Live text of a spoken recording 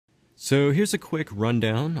So here's a quick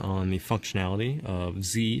rundown on the functionality of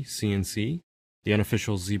Z Cnc, the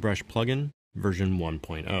unofficial ZBrush plugin, version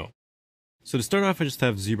 1.0. So to start off, I just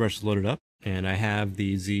have ZBrush loaded up, and I have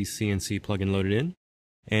the Z Cnc plugin loaded in.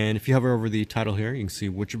 And if you hover over the title here, you can see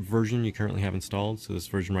which version you currently have installed. So this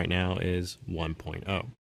version right now is 1.0.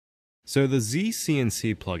 So the Z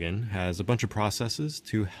Cnc plugin has a bunch of processes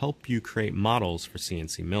to help you create models for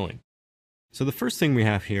CNC milling. So the first thing we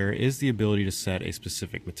have here is the ability to set a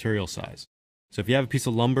specific material size. So if you have a piece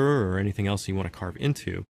of lumber or anything else you want to carve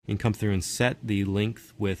into, you can come through and set the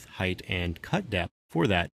length, width, height, and cut depth for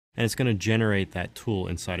that, and it's going to generate that tool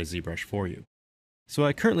inside of ZBrush for you. So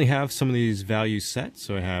I currently have some of these values set.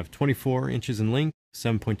 So I have 24 inches in length,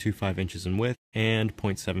 7.25 inches in width, and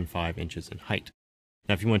 0.75 inches in height.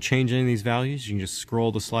 Now if you want to change any of these values, you can just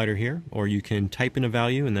scroll the slider here, or you can type in a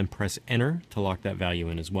value and then press enter to lock that value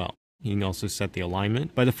in as well. You can also set the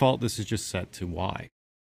alignment. By default, this is just set to Y.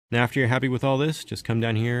 Now after you're happy with all this, just come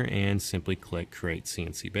down here and simply click Create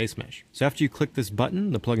CNC Base Mesh. So after you click this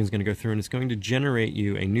button, the plugin is going to go through and it's going to generate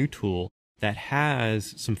you a new tool that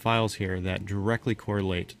has some files here that directly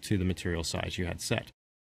correlate to the material size you had set.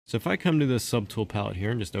 So if I come to the subtool palette here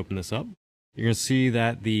and just open this up, you're going to see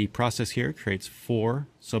that the process here creates 4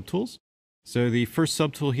 subtools. So the first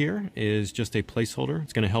subtool here is just a placeholder.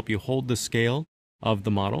 It's going to help you hold the scale of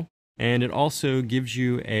the model. And it also gives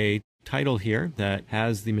you a title here that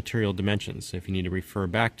has the material dimensions. So if you need to refer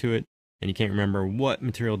back to it and you can't remember what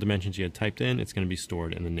material dimensions you had typed in, it's going to be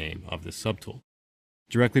stored in the name of this subtool.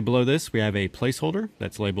 Directly below this, we have a placeholder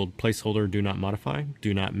that's labeled placeholder do not modify.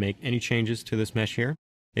 Do not make any changes to this mesh here.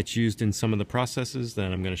 It's used in some of the processes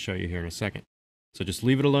that I'm going to show you here in a second. So just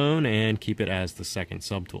leave it alone and keep it as the second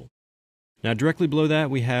subtool. Now directly below that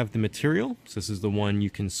we have the material, so this is the one you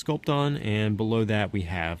can sculpt on, and below that we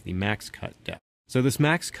have the max cut depth. So this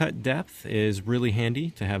max cut depth is really handy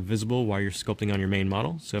to have visible while you're sculpting on your main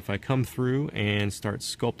model. So if I come through and start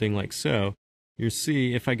sculpting like so, you'll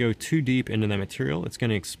see if I go too deep into that material, it's going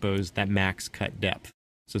to expose that max cut depth.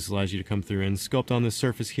 So this allows you to come through and sculpt on this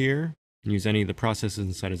surface here and use any of the processes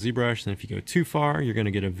inside of ZBrush. And if you go too far, you're going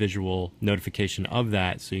to get a visual notification of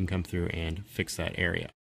that so you can come through and fix that area.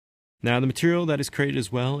 Now the material that is created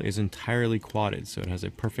as well is entirely quadded, so it has a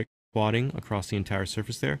perfect quadding across the entire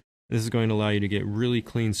surface there. This is going to allow you to get really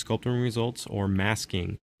clean sculpting results or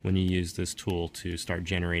masking when you use this tool to start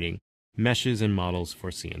generating meshes and models for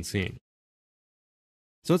CNCing.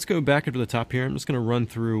 So let's go back up to the top here. I'm just going to run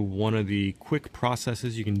through one of the quick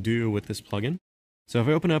processes you can do with this plugin. So if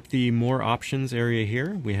I open up the More Options area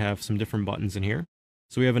here, we have some different buttons in here.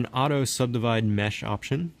 So we have an auto subdivide mesh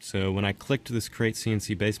option. So when I clicked this create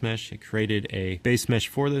CNC base mesh, it created a base mesh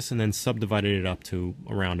for this and then subdivided it up to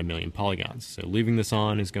around 1 million polygons. So leaving this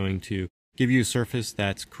on is going to give you a surface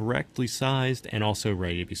that's correctly sized and also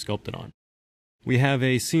ready to be sculpted on. We have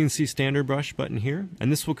a CNC standard brush button here,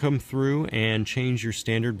 and this will come through and change your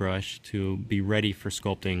standard brush to be ready for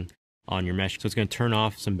sculpting on your mesh. So it's going to turn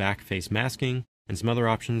off some back face masking and some other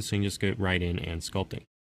options so you can just go right in and sculpting.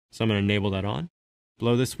 So I'm going to enable that on.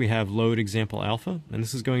 Below this we have load example alpha, and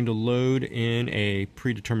this is going to load in a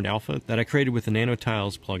predetermined alpha that I created with the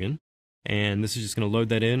nanotiles plugin. And this is just going to load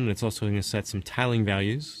that in, and it's also going to set some tiling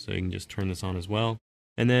values, so you can just turn this on as well.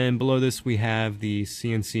 And then below this we have the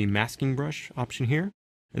Cnc Masking Brush option here.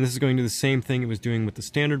 And this is going to do the same thing it was doing with the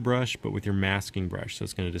standard brush, but with your masking brush. So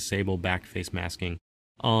it's going to disable back face masking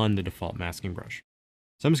on the default masking brush.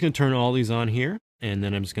 So I'm just going to turn all these on here, and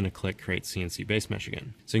then I'm just going to click Create CNC Base Mesh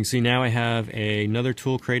again. So you can see now I have another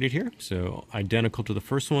tool created here, so identical to the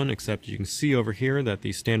first one, except you can see over here that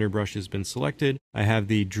the standard brush has been selected. I have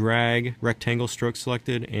the drag rectangle stroke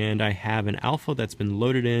selected, and I have an alpha that's been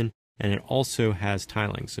loaded in, and it also has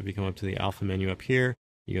tiling. So if you come up to the alpha menu up here,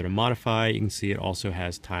 you go to Modify, you can see it also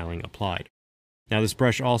has tiling applied. Now this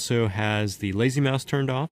brush also has the lazy mouse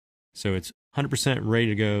turned off, so it's 100% ready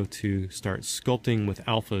to go to start sculpting with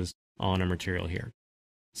alphas on our material here.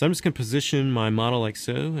 So I'm just going to position my model like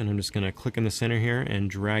so, and I'm just going to click in the center here and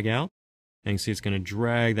drag out. And you can see it's going to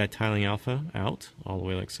drag that tiling alpha out all the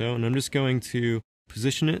way like so. And I'm just going to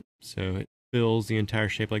position it so it fills the entire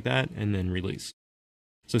shape like that, and then release.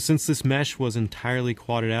 So since this mesh was entirely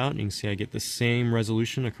quadded out, you can see I get the same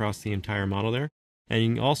resolution across the entire model there. And you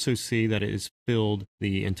can also see that it has filled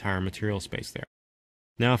the entire material space there.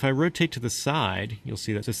 Now if I rotate to the side, you'll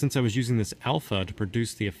see that, so since I was using this alpha to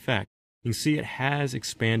produce the effect, you can see it has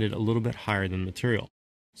expanded a little bit higher than the material.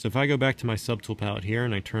 So if I go back to my subtool palette here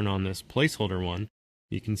and I turn on this placeholder one,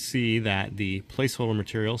 you can see that the placeholder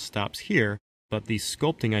material stops here, but the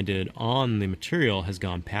sculpting I did on the material has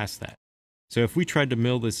gone past that. So if we tried to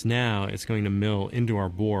mill this now, it's going to mill into our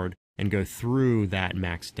board and go through that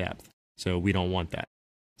max depth. So we don't want that.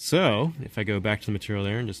 So if I go back to the material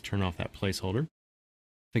there and just turn off that placeholder,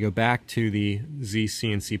 if I go back to the Z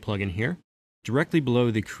Cnc plugin here, directly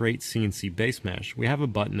below the Create CNC Base Mesh, we have a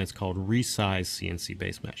button that's called Resize CNC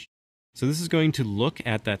Base Mesh. So this is going to look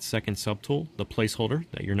at that second subtool, the placeholder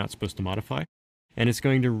that you're not supposed to modify, and it's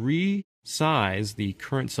going to resize the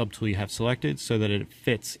current subtool you have selected so that it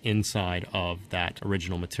fits inside of that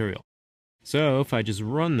original material. So if I just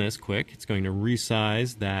run this quick, it's going to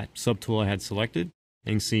resize that subtool I had selected.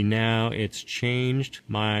 And you can see now it's changed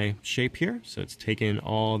my shape here. So it's taken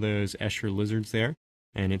all those Escher lizards there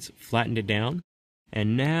and it's flattened it down.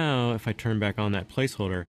 And now if I turn back on that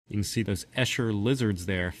placeholder, you can see those Escher lizards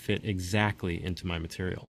there fit exactly into my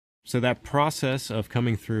material. So that process of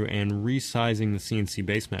coming through and resizing the CNC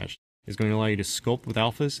base mesh is going to allow you to sculpt with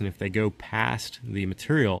alphas, and if they go past the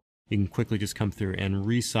material, you can quickly just come through and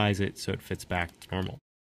resize it so it fits back to normal.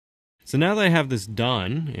 So now that I have this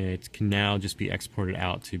done, it can now just be exported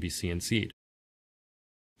out to be CNC'd.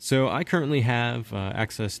 So I currently have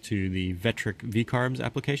access to the Vectric VCarves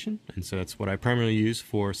application, and so that's what I primarily use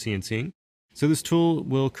for CNCing. So this tool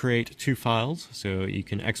will create two files, so you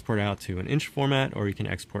can export out to an inch format or you can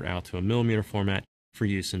export out to a millimeter format for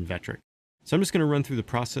use in Vectric. So I'm just going to run through the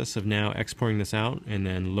process of now exporting this out and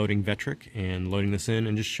then loading Vectric and loading this in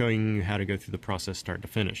and just showing you how to go through the process start to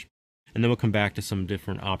finish. And then we'll come back to some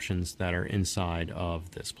different options that are inside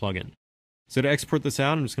of this plugin. So to export this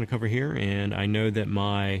out, I'm just going to cover here, and I know that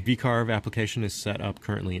my VCarve application is set up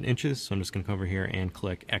currently in inches, so I'm just going to come over here and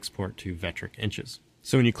click Export to Vectric Inches.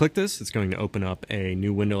 So when you click this, it's going to open up a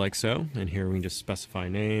new window like so, and here we can just specify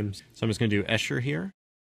names. So I'm just going to do Escher here,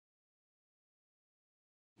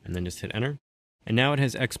 and then just hit enter. And now it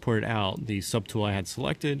has exported out the subtool I had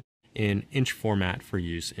selected in inch format for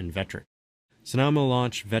use in Vectric. So now I'm going to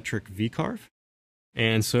launch Vectric VCarve.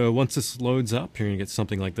 And so once this loads up, you're going to get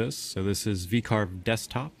something like this. So this is VCarve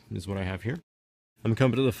Desktop is what I have here. I'm going to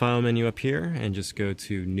come to the file menu up here and just go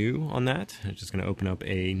to new on that. I'm just going to open up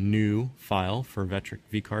a new file for Vectric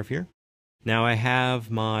VCarve here. Now I have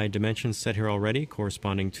my dimensions set here already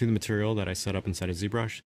corresponding to the material that I set up inside of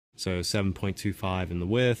ZBrush. So 7.25 in the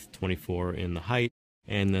width, 24 in the height,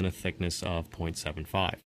 and then a thickness of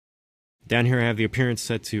 0.75. Down here I have the appearance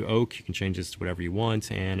set to oak. You can change this to whatever you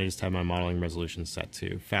want, and I just have my modeling resolution set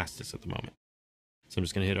to fastest at the moment. So I'm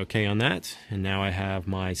just going to hit OK on that, and now I have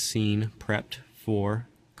my scene prepped for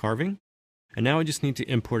carving. And now I just need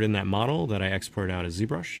to import in that model that I exported out as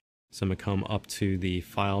ZBrush. So I'm going to come up to the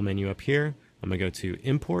File menu up here. I'm going to go to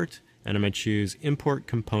Import, and I'm going to choose Import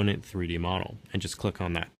Component 3D Model, and just click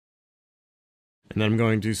on that. And then I'm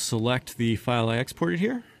going to select the file I exported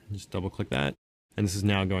here. Just double click that, and this is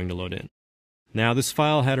now going to load in. Now this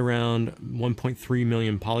file had around 1.3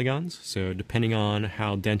 million polygons, so depending on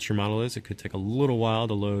how dense your model is, it could take a little while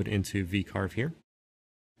to load into VCarve here.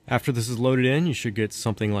 After this is loaded in, you should get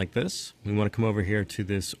something like this. We want to come over here to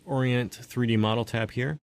this Orient 3D Model tab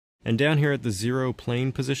here. And down here at the 0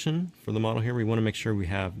 plane position for the model here, we want to make sure we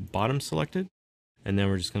have bottom selected. And then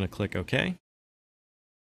we're just going to click OK.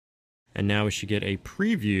 And now we should get a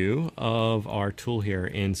preview of our tool here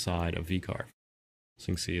inside of VCarve. So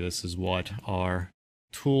you can see this is what our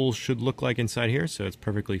tool should look like inside here. So it's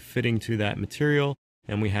perfectly fitting to that material.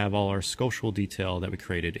 And we have all our sculptural detail that we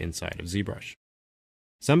created inside of ZBrush.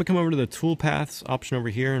 So I'm going to come over to the Toolpaths option over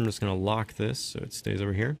here. I'm just going to lock this so it stays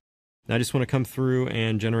over here. Now I just want to come through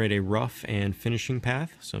and generate a rough and finishing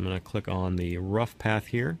path. So I'm going to click on the rough path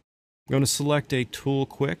here. I'm going to select a tool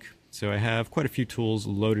quick. So I have quite a few tools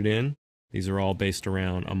loaded in. These are all based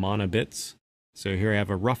around Amana bits. So here I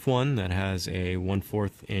have a rough one that has a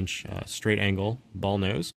 1/4 inch straight angle ball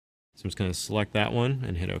nose. So I'm just going to select that one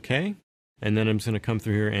and hit OK. And then I'm just going to come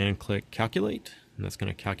through here and click Calculate. And that's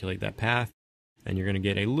going to calculate that path. And you're going to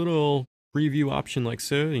get a little preview option like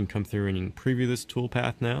so. You can come through and you can preview this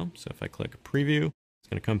toolpath now. So if I click Preview, it's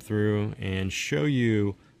going to come through and show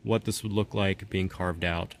you what this would look like being carved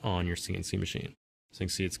out on your CNC machine. So you can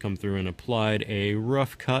see it's come through and applied a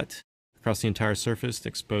rough cut across the entire surface,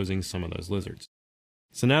 exposing some of those lizards.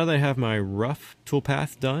 So now that I have my rough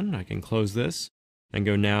toolpath done, I can close this and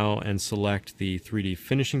go now and select the 3D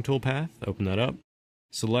finishing toolpath, open that up.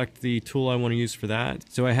 Select the tool I want to use for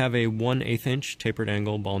that. So I have a 1/8 inch tapered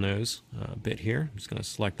angle ball nose bit here. I'm just going to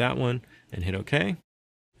select that one and hit OK.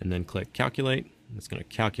 And then click Calculate. It's going to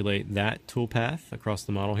calculate that toolpath across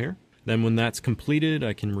the model here. Then when that's completed,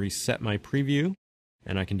 I can reset my preview.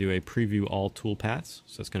 And I can do a Preview All Toolpaths.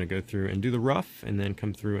 So it's going to go through and do the rough and then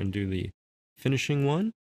come through and do the finishing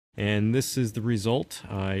one. And this is the result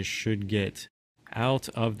I should get out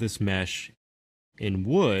of this mesh in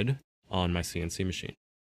wood on my CNC machine.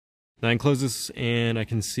 Now I can close this and I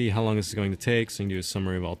can see how long this is going to take, so I can do a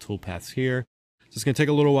summary of all toolpaths here. So it's going to take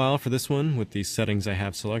a little while for this one with these settings I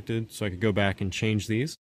have selected, so I could go back and change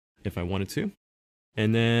these if I wanted to.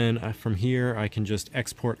 And then from here I can just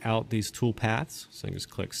export out these toolpaths. So I can just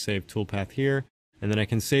click Save Toolpath here, and then I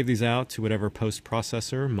can save these out to whatever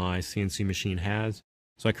post-processor my CNC machine has.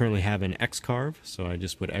 So I currently have an Xcarve, so I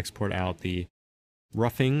just would export out the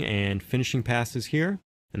roughing and finishing passes here,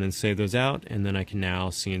 and then save those out, and then I can now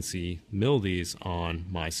CNC mill these on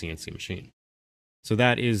my CNC machine. So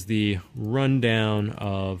that is the rundown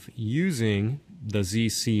of using the Z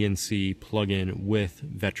Cnc plugin with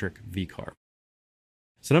Vectric vCarve.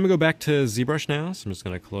 So now I'm going to go back to ZBrush now, so I'm just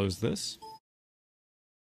going to close this.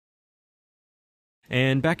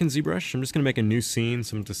 And back in ZBrush, I'm just going to make a new scene,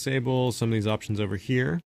 so I'm going to disable some of these options over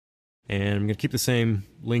here. And I'm going to keep the same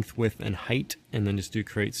length, width, and height, and then just do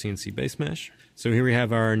Create CNC Base Mesh. So here we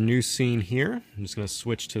have our new scene here. I'm just going to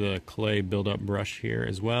switch to the clay build-up brush here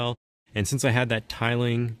as well. And since I had that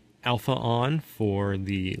tiling alpha on for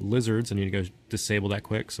the lizards, I need to go disable that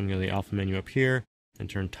quick. So I'm going to go to the alpha menu up here and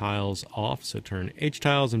turn tiles off. So turn H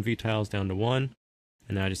tiles and V tiles down to 1.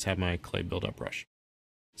 And now I just have my clay build-up brush.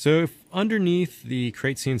 So if underneath the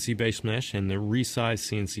Create CNC Base Mesh and the Resize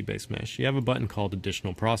CNC Base Mesh, you have a button called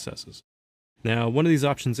Additional Processes. Now, one of these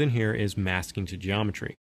options in here is Masking to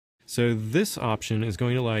Geometry. So this option is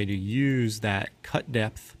going to allow you to use that cut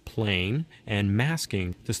depth plane and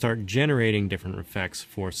masking to start generating different effects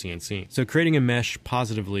for CNC. So creating a mesh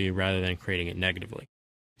positively rather than creating it negatively.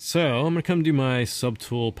 So I'm going to come to my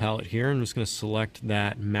subtool palette here. I'm just going to select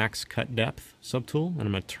that max cut depth subtool, and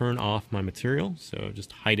I'm going to turn off my material. So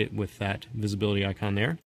just hide it with that visibility icon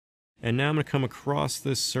there. And now I'm going to come across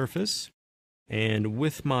this surface, and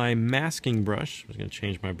with my masking brush, I'm just going to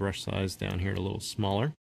change my brush size down here a little smaller.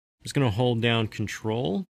 I'm just going to hold down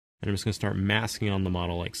Control, and I'm just going to start masking on the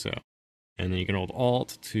model like so. And then you can hold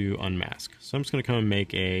Alt to unmask. So I'm just going to come and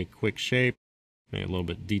make a quick shape, make it a little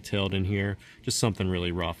bit detailed in here, just something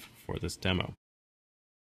really rough for this demo.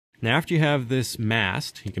 Now after you have this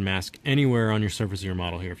masked, you can mask anywhere on your surface of your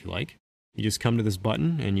model here if you like. You just come to this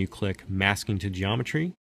button and you click Masking to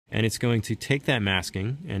Geometry, and it's going to take that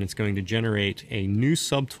masking and it's going to generate a new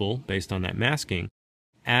subtool based on that masking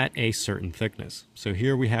at a certain thickness. So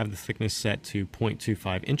here we have the thickness set to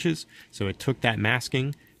 0.25 inches. So it took that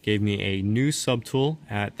masking, gave me a new subtool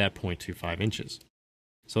at that 0.25 inches.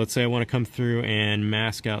 So let's say I want to come through and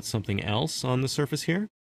mask out something else on the surface here.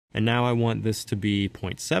 And now I want this to be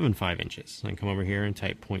 0.75 inches. So I can come over here and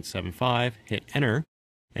type 0.75, hit enter,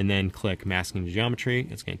 and then click Masking to Geometry.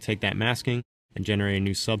 It's going to take that masking and generate a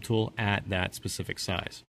new subtool at that specific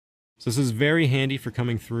size. So this is very handy for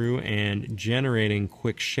coming through and generating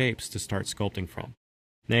quick shapes to start sculpting from.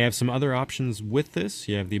 Now you have some other options with this.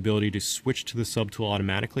 You have the ability to switch to the subtool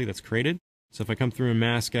automatically that's created. So if I come through and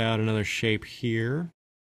mask out another shape here,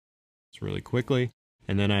 just really quickly,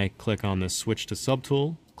 and then I click on the Switch to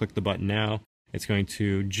Subtool, click the button now, it's going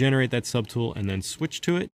to generate that subtool and then switch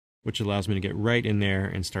to it, which allows me to get right in there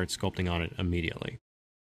and start sculpting on it immediately.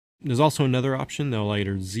 There's also another option that will allow you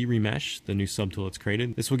to Z-remesh the new subtool it's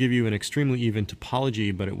created. This will give you an extremely even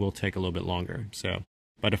topology, but it will take a little bit longer. So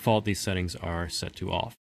by default, these settings are set to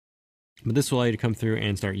off. But this will allow you to come through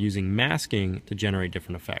and start using masking to generate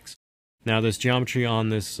different effects. Now this geometry on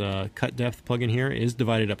this cut depth plugin here is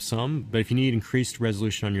divided up some, but if you need increased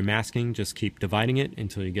resolution on your masking, just keep dividing it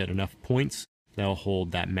until you get enough points that will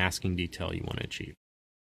hold that masking detail you want to achieve.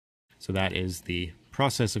 So that is the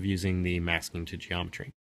process of using the masking to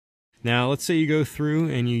geometry. Now let's say you go through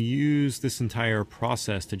and you use this entire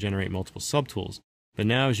process to generate multiple subtools, but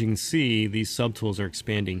now as you can see, these subtools are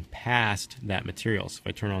expanding past that material. So if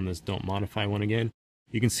I turn on this Don't Modify one again,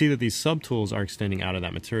 you can see that these subtools are extending out of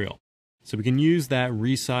that material. So we can use that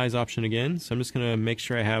resize option again. So I'm just going to make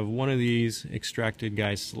sure I have one of these extracted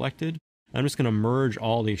guys selected. I'm just going to merge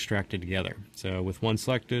all the extracted together. So with one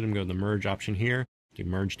selected, I'm going to go to the merge option here, do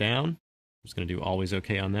merge down. I'm just going to do always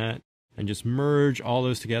OK on that, and just merge all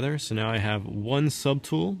those together. So now I have one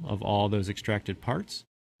subtool of all those extracted parts.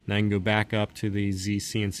 Now I can go back up to the Z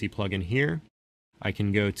Cnc plugin here. I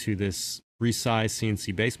can go to this Resize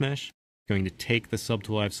CNC Base Mesh, going to take the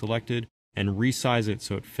subtool I've selected and resize it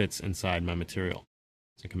so it fits inside my material.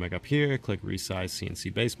 So I come back up here, click Resize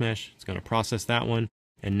CNC Base Mesh. It's going to process that one,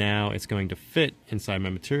 and now it's going to fit inside my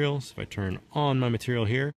material. So if I turn on my material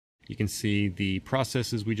here, you can see the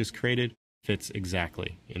processes we just created fits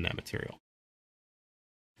exactly in that material.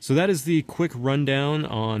 So that is the quick rundown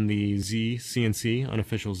on the Z Cnc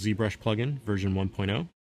Unofficial ZBrush plugin version 1.0.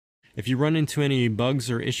 If you run into any bugs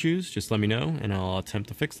or issues, just let me know and I'll attempt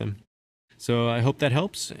to fix them. So I hope that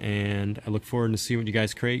helps, and I look forward to see what you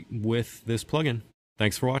guys create with this plugin.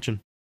 Thanks for watching.